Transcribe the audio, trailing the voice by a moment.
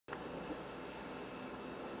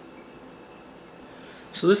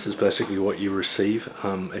So this is basically what you receive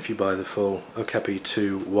if you buy the full Okapi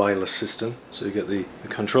 2 wireless system. So you get the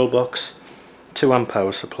control box, 2 amp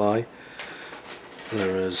power supply.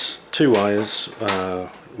 There is 2 wires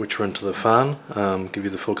which run to the fan, give you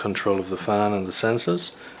the full control of the fan and the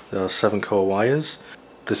sensors. There are 7 core wires.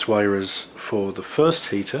 This wire is for the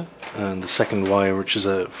first heater, and the second wire, which is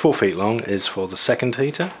 4 feet long, is for the second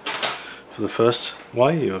heater. For the first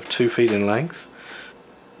wire you have 2 feet in length,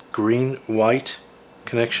 green, white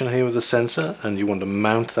connection here with the sensor, and you want to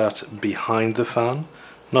mount that behind the fan,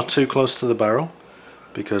 not too close to the barrel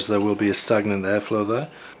because there will be a stagnant airflow there.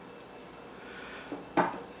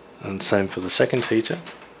 And same for the second heater.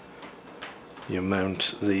 You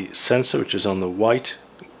mount the sensor, which is on the white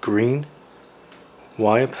green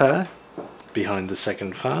wire pair, behind the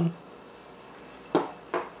second fan.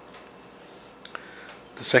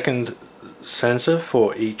 The second sensor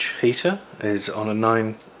for each heater is on a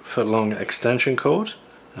 9-foot long extension cord,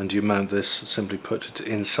 and you mount this, simply put it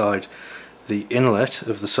inside the inlet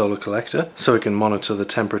of the solar collector so it can monitor the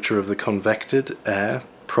temperature of the convected air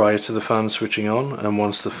prior to the fan switching on, and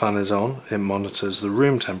once the fan is on it monitors the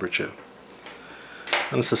room temperature.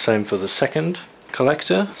 And it's the same for the second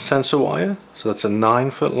collector sensor wire, so that's a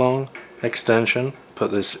 9-foot long extension.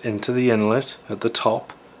 Put this into the inlet at the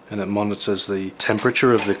top and it monitors the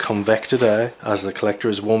temperature of the convected air as the collector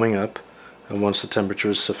is warming up, and once the temperature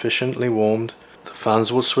is sufficiently warmed the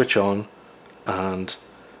fans will switch on and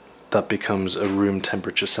that becomes a room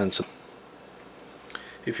temperature sensor.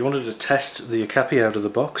 If you wanted to test the Okapi out of the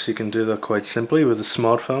box, you can do that quite simply with a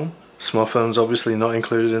smartphone. Smartphone's obviously not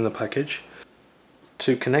included in the package.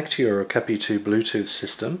 To connect to your Okapi 2 Bluetooth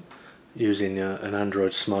system using an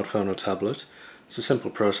Android smartphone or tablet, it's a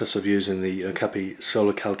simple process of using the Okapi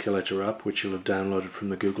Solar Calculator app, which you'll have downloaded from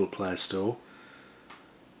the Google Play Store.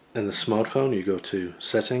 In the smartphone you go to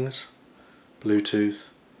Settings, Bluetooth,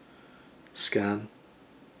 Scan,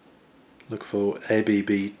 look for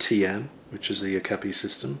ABBTM, which is the Okapi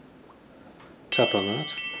system. Tap on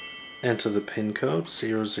that, enter the pin code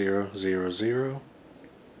 0000.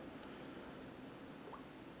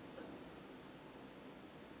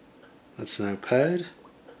 That's now paired.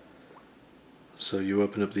 So you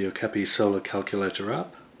open up the Okapi Solar Calculator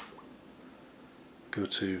app, go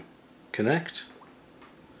to Connect,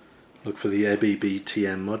 look for the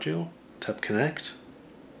ABBTM module, tap Connect,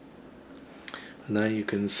 and now you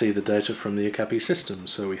can see the data from the Okapi system.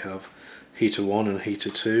 So we have heater 1 and heater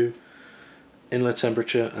 2, inlet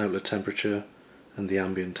temperature, outlet temperature, and the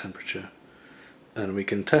ambient temperature. And we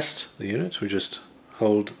can test the units. We just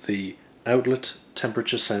hold the outlet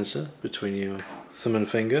temperature sensor between your thumb and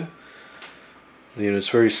finger. The unit's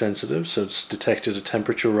very sensitive, so it's detected a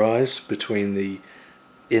temperature rise between the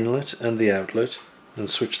inlet and the outlet and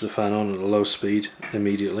switched the fan on at a low speed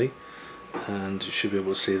immediately, and you should be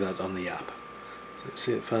able to see that on the app. So you can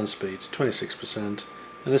see at fan speed 26%,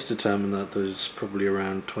 and this determined that there's probably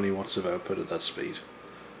around 20 watts of output at that speed.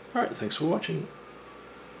 Alright, thanks for watching.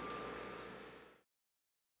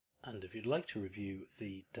 And if you'd like to review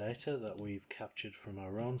the data that we've captured from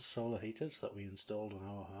our own solar heaters that we installed on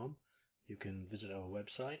our home, you can visit our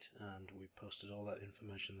website, and we've posted all that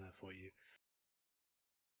information there for you.